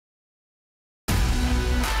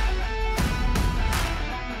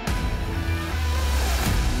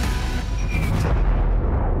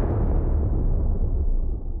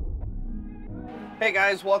Hey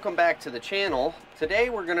guys, welcome back to the channel.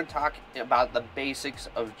 Today we're going to talk about the basics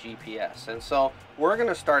of GPS. And so we're going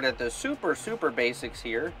to start at the super basics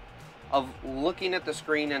here of looking at the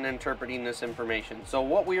screen and interpreting this information. So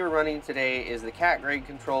what we are running today is the cat grade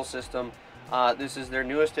control system. This is their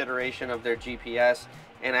newest iteration of their GPS,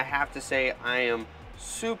 and I have to say I am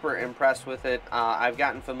super impressed with it. I've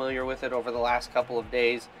gotten familiar with it over the last couple of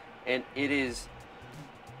days, and it is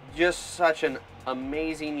just such an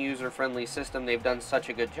amazing user-friendly system. They've done such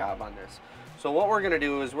a good job on this. So what we're going to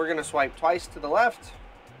do is we're going to swipe twice to the left,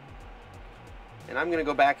 and I'm going to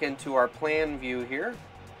go back into our plan view here,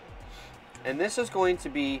 and this is going to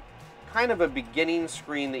be kind of a beginning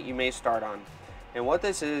screen that you may start on. And what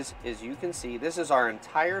this is you can see this is our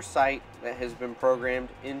entire site that has been programmed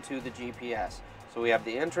into the GPS. So we have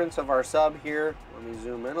the entrance of our sub here. Let me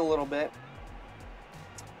zoom in a little bit.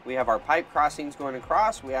 We have our pipe crossings going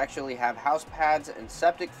across. We actually have house pads and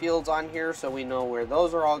septic fields on here, so we know where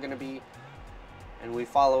those are all going to be. And we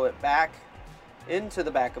follow it back into the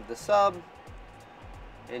back of the sub,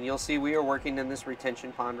 and you'll see we are working in this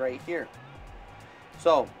retention pond right here.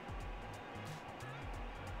 So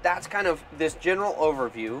that's kind of this general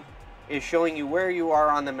overview is showing you where you are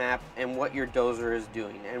on the map and what your dozer is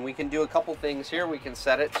doing. And we can do a couple things here. We can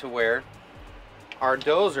set it to where our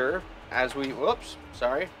dozer, as we, whoops,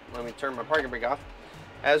 sorry, let me turn my parking brake off.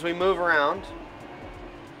 As we move around,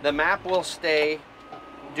 the map will stay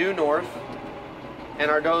due north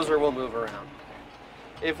and our dozer will move around.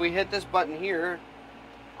 If we hit this button here,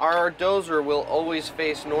 our dozer will always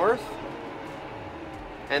face north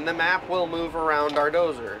and the map will move around our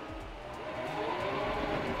dozer.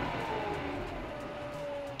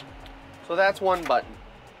 So that's one button.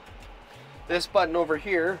 This button over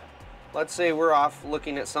here, let's say we're off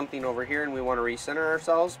looking at something over here and we want to recenter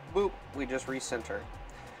ourselves, boop, we just recenter.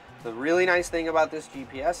 The really nice thing about this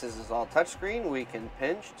GPS is it's all touchscreen. We can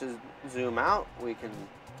pinch to zoom out, we can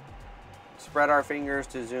spread our fingers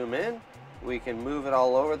to zoom in, we can move it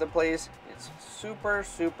all over the place. It's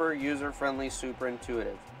super user-friendly, super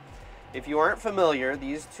intuitive. If you aren't familiar,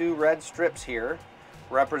 these two red strips here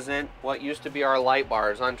represent what used to be our light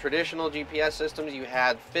bars. On traditional GPS systems, you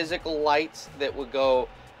had physical lights that would go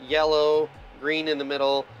yellow, green in the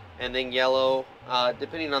middle, and then yellow,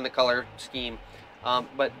 depending on the color scheme.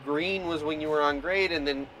 But green was when you were on grade, and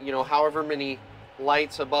then, you know, however many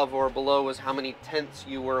lights above or below was how many tenths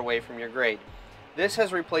you were away from your grade. This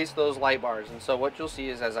has replaced those light bars, and so what you'll see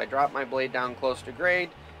is as I drop my blade down close to grade,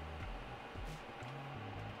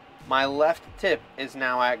 my left tip is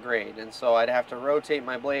now at grade, and so I'd have to rotate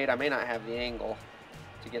my blade. I may not have the angle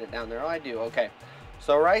to get it down there. Oh, I do. Okay.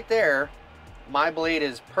 So right there, my blade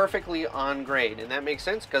is perfectly on grade, and that makes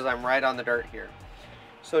sense because I'm right on the dirt here.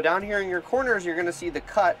 So down here in your corners, you're going to see the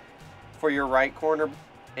cut for your right corner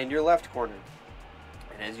and your left corner.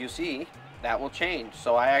 And as you see, that will change.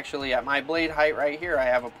 So I actually, at my blade height right here, I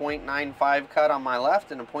have a 0.95 cut on my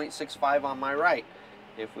left and a 0.65 on my right.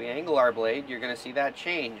 If we angle our blade, you're going to see that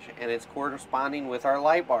change, and it's corresponding with our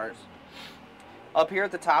light bars. Up here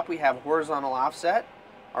at the top, we have horizontal offset,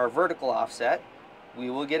 our vertical offset. We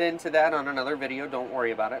will get into that on another video, don't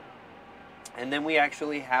worry about it. And then we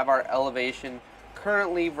actually have our elevation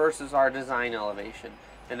currently versus our design elevation,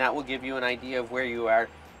 and that will give you an idea of where you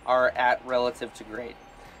are at relative to grade.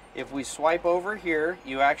 If we swipe over here,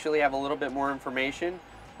 you actually have a little bit more information,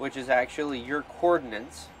 which is actually your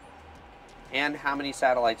coordinates and how many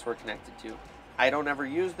satellites we're connected to. I don't ever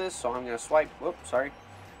use this, so I'm going to swipe, whoops, sorry.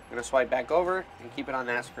 I'm going to swipe back over and keep it on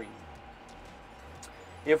that screen.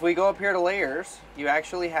 If we go up here to layers, you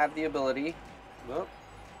actually have the ability, whoop,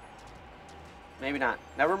 maybe not,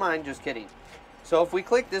 never mind, just kidding. So if we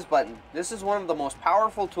click this button, this is one of the most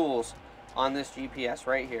powerful tools on this GPS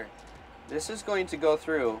right here. This is going to go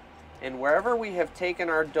through, and wherever we have taken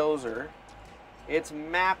our dozer, it's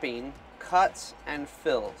mapping cuts and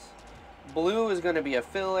fills. Blue is going to be a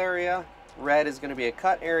fill area, red is going to be a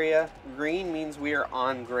cut area, green means we are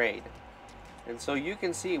on grade. And so you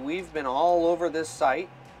can see we've been all over this site.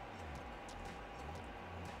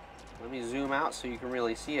 Let me zoom out so you can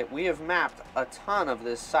really see it. We have mapped a ton of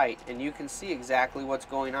this site, and you can see exactly what's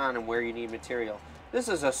going on and where you need material. This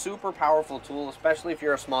is a super powerful tool, especially if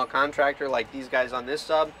you're a small contractor like these guys on this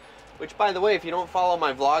sub, which, by the way, if you don't follow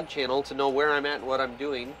my vlog channel to know where I'm at and what I'm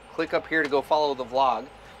doing, click up here to go follow the vlog.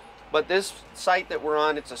 But this site that we're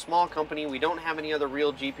on, it's a small company. We don't have any other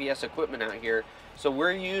real GPS equipment out here. So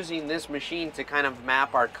we're using this machine to kind of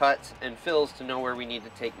map our cuts and fills to know where we need to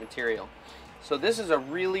take material. So this is a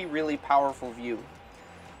really powerful view.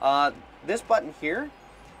 This button here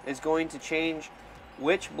is going to change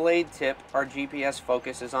which blade tip our GPS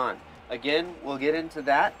focuses on. Again, we'll get into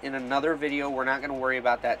that in another video. We're not going to worry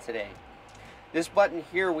about that today. This button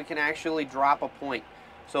here, we can actually drop a point.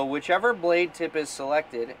 So whichever blade tip is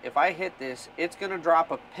selected, if I hit this, it's going to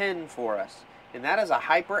drop a pin for us. And that is a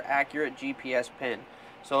hyper accurate GPS pin.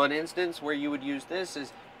 So an instance where you would use this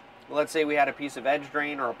is, let's say we had a piece of edge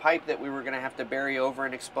drain or a pipe that we were going to have to bury over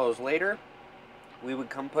and expose later. We would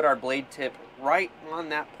come put our blade tip right on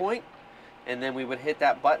that point, and then we would hit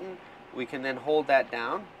that button. We can then hold that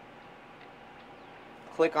down,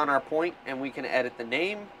 click on our point, and we can edit the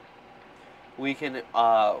name. We can,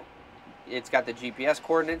 it's got the GPS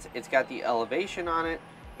coordinates, it's got the elevation on it,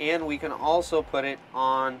 and we can also put it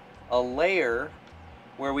on a layer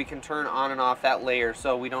where we can turn on and off that layer,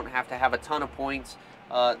 so we don't have to have a ton of points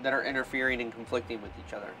that are interfering and conflicting with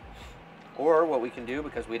each other. Or what we can do,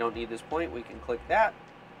 because we don't need this point, we can click that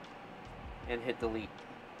and hit delete.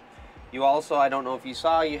 You also, I don't know if you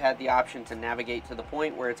saw, you had the option to navigate to the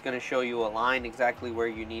point where it's going to show you a line exactly where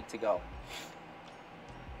you need to go.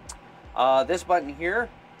 This button here,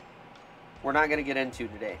 we're not going to get into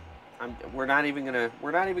today. We're not even going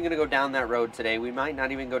to go down that road today. We might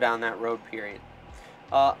not even go down that road, period.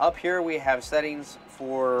 Up here we have settings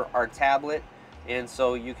for our tablet, and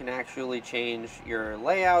so you can actually change your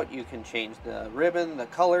layout. You can change the ribbon, the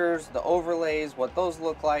colors, the overlays, what those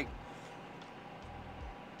look like.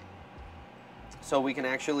 So we can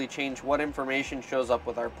actually change what information shows up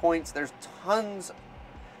with our points. There's tons.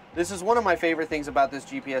 This is one of my favorite things about this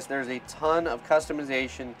GPS. There's a ton of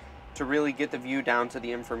customization to really get the view down to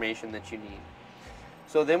the information that you need.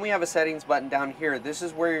 So then we have a settings button down here. This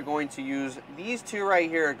is where you're going to use, these two right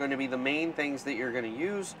here are going to be the main things that you're going to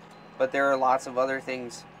use, but there are lots of other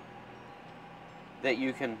things that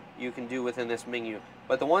you can do within this menu.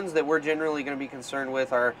 But the ones that we're generally going to be concerned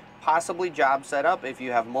with are possibly job setup. If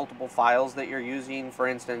you have multiple files that you're using, for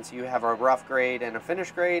instance, you have a rough grade and a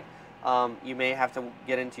finished grade, you may have to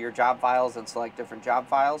get into your job files and select different job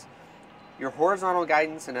files. Your horizontal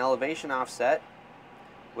guidance and elevation offset,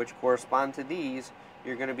 which correspond to these,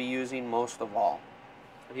 you're going to be using most of all.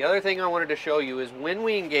 The other thing I wanted to show you is when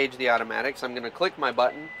we engage the automatics, I'm going to click my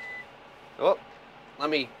button. Oh, let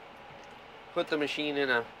me put the machine in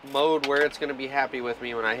a mode where it's going to be happy with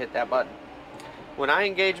me when I hit that button. When I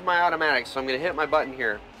engage my automatics, so I'm going to hit my button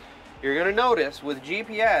here, you're going to notice with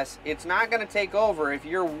GPS, it's not going to take over if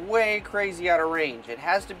you're way crazy out of range. It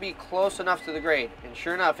has to be close enough to the grade, and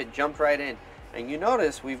sure enough, it jumped right in. And you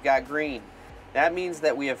notice we've got green. That means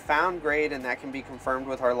that we have found grade, and that can be confirmed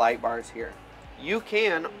with our light bars here. You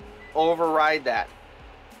can override that,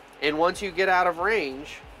 and once you get out of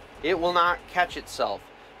range, it will not catch itself.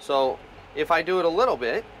 So if I do it a little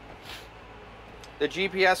bit, the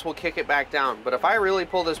GPS will kick it back down. But if I really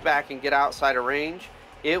pull this back and get outside of range,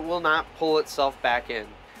 it will not pull itself back in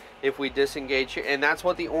if we disengage here. And that's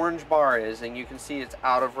what the orange bar is, and you can see it's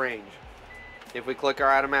out of range. If we click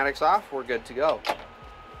our automatics off, we're good to go.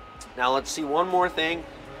 Now let's see one more thing.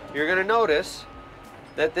 You're going to notice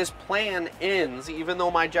that this plan ends even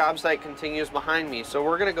though my job site continues behind me. So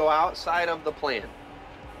we're going to go outside of the plan.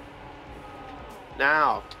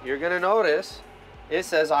 Now you're going to notice it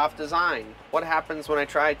says off design. What happens when I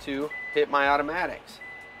try to hit my automatics?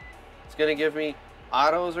 It's going to give me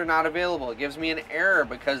autos are not available. It gives me an error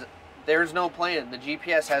because there's no plan. The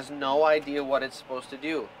GPS has no idea what it's supposed to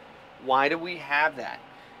do. Why do we have that?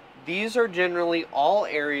 These are generally all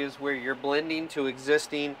areas where you're blending to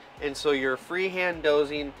existing, and so you're freehand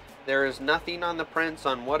dozing. There is nothing on the prints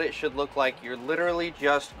on what it should look like. You're literally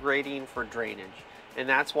just grading for drainage. And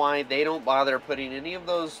that's why they don't bother putting any of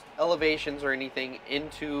those elevations or anything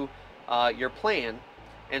into your plan.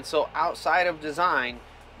 And so outside of design,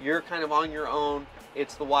 you're kind of on your own.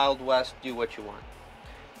 It's the Wild West, do what you want.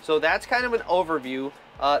 So that's kind of an overview.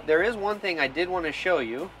 There is one thing I did want to show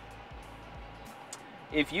you.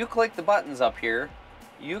 If you click the buttons up here,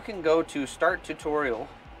 you can go to Start Tutorial,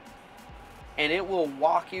 and it will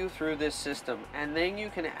walk you through this system. And then you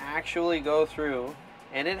can actually go through,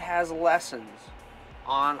 and it has lessons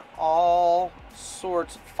on all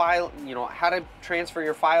sorts of file, how to transfer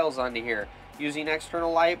your files onto here, using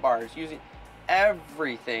external light bars, using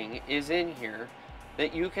everything is in here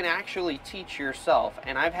that you can actually teach yourself.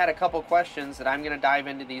 And I've had a couple questions that I'm going to dive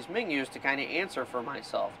into these menus to kind of answer for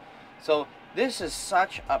myself. So this is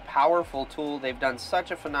such a powerful tool. They've done such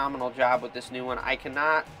a phenomenal job with this new one. I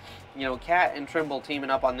cannot, Cat and Trimble teaming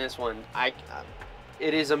up on this one.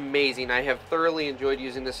 It is amazing. I have thoroughly enjoyed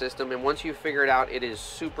using the system, and once you figure it out, it is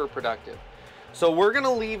super productive. So we're going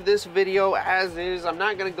to leave this video as is. I'm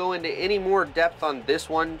not going to go into any more depth on this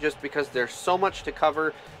one just because there's so much to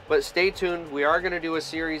cover, but stay tuned. We are going to do a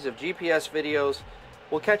series of GPS videos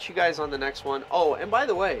We'll catch you guys on the next one. Oh, and by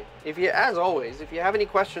the way, as always, if you have any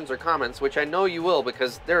questions or comments, which I know you will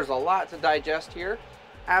because there's a lot to digest here,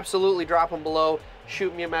 absolutely drop them below.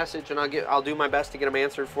 Shoot me a message and I'll do my best to get them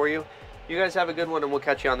answered for you. You guys have a good one and we'll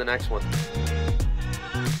catch you on the next one.